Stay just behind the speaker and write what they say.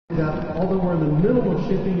That although we're in the middle of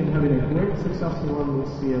shipping and having a great successful run with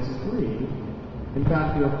CS3, in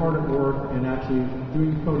fact, we are hard at work and actually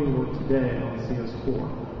doing coding work today on CS4.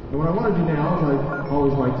 And what I want to do now, as I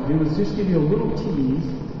always like to do, is just give you a little tease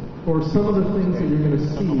for some of the things that you're going to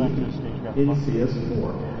see in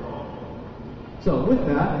CS4. So with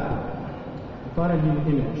that, I thought I'd need an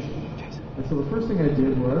image. And so the first thing I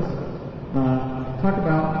did was talk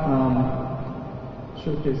about,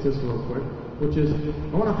 showcase this real quick, which is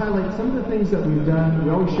I want to highlight some of the things that we've done. We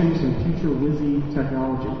always show you some future whizzy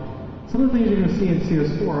technology. Some of the things you're going to see in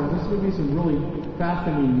CS4, and this is going to be some really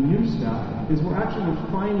fascinating new stuff, is we're actually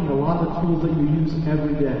refining a lot of the tools that you use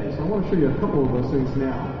every day. So I want to show you a couple of those things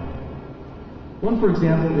now. One, for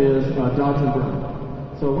example, is dodge and burn.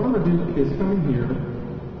 So what I'm going to do is come in here,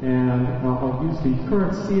 and I'll use the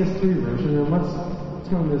current CS3 version, and let's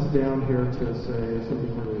tone this down here to say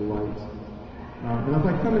something really light. And if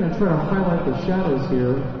I come in and try to highlight the shadows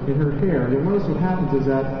here in her hair, you'll notice what happens is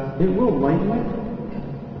that it will lighten it,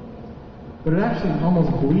 but it actually almost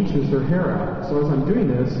bleaches her hair out. So as I'm doing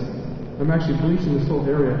this, I'm actually bleaching this whole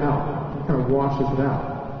area out. It kind of washes it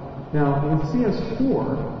out. Now, with CS4,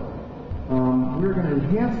 we're going to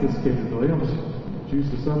enhance this capability. I'll just juice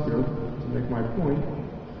this up here to make my point.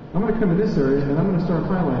 I'm going to come in this area, and I'm going to start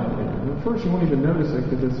highlighting it. And at first, you won't even notice it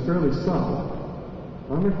because it's fairly subtle.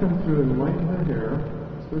 I'm going to come through and lighten her hair,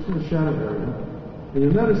 especially the shadow area. And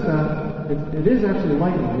you'll notice that it is actually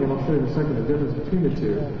lightening, and I'll show you in a second the difference between the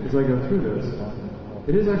two as I go through this.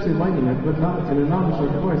 It is actually lightening it, but not in a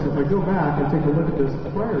non-distracted way. So if I go back and take a look at this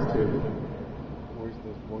prior to,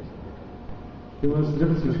 you'll notice the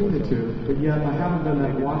difference between the two, but yet I haven't done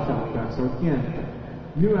that washout effect. So again,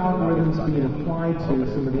 new algorithms being applied to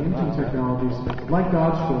some of the imaging technologies like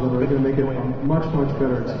dodge tool that are going to make it a much, much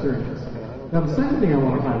better experience. Now, the second thing I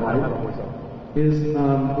want to highlight is we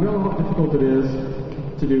all know how difficult it is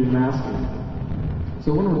to do masking.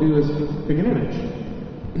 So what I'm going to do is pick an image.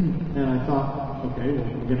 And I thought, okay,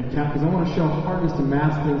 we'll get a cat, because I want to show how hard it is to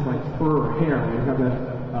mask things like fur or hair, where you have that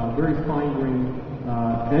very fine-grained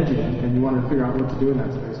edging, and you want to figure out what to do in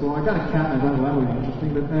that space. Well, I got a cat, and I thought, well, that would be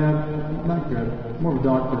interesting, but not good. More of a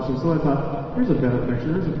dog person. So I thought, here's a better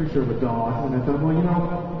picture. Here's a picture of a dog. And I thought, well, you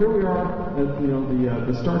know, here we are at,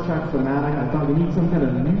 the Star Trek thematic. I thought we need some kind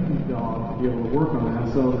of mutant dog to be able to work on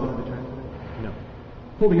that. So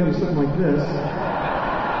pull together something like this.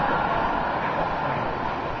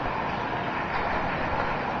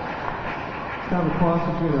 It's kind of a cross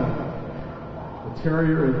between a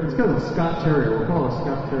terrier. It's kind of a Scott Terrier. We'll call it a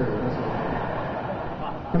Scott Terrier. That's what,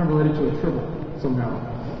 kind of related to a tribble somehow.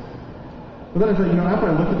 But then I thought,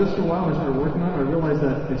 after I looked at this for a while and I started working on it, I realized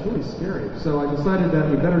that it's really scary. So I decided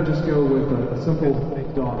that we better just go with a simple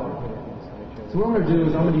dog. So what I'm going to do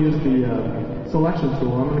is I'm going to use the selection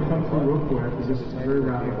tool. I'm going to come through real quick because this is very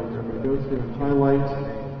rapid. I'm going to go through and highlight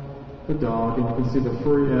the dog, and you can see the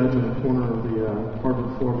furry edge on the corner of the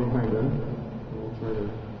hardwood floor behind him. We'll try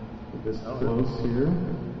to get this close here.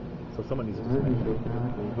 So someone needs to go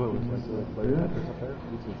back and go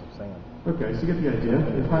okay, so you get the idea.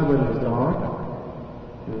 We've highlighted the dog,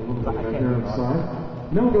 and a little bit right here on the side.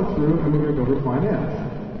 Then we'll go through and we're going to go refine edge.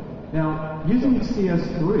 Now, using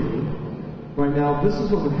CS3, right now, this is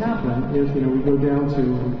what would happen is, we go down to,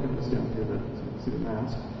 let's down here to see the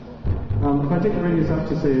mask. If I take the radius up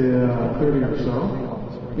to, say, 30 or so,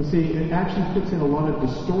 you see it actually puts in a lot of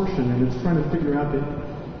distortion, and it's trying to figure out the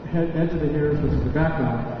edge of the hairs versus the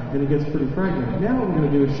background, and it gets pretty fragmented. Now what we're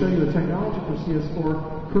going to do is show you the technology for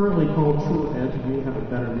CS4, currently called True Edge. We have a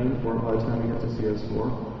better name for it by the time we get to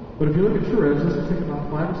CS4. But if you look at True Edge, this will take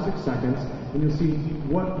about 5 or 6 seconds, and you'll see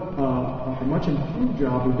what a much improved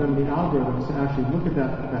job we've done in the algorithms to actually look at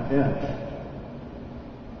that edge.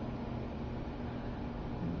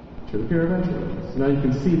 Should appear eventually. So now you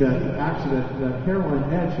can see that actually that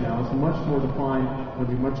hairline edge now is much more defined, will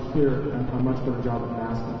be much clearer, and a much better job of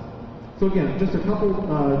masking. So again, just a couple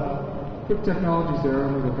quick technologies there.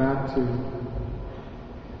 I'm going to go back to.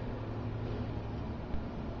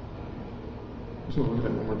 Just want to look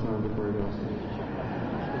at that one more time before I go.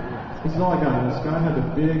 This is all I got. This guy had a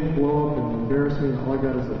big blow up and embarrassed me, and all I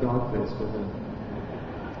got is a dog face for him.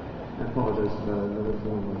 I apologize for that. I never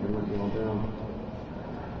filmed like I went all down.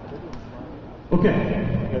 Okay.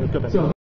 So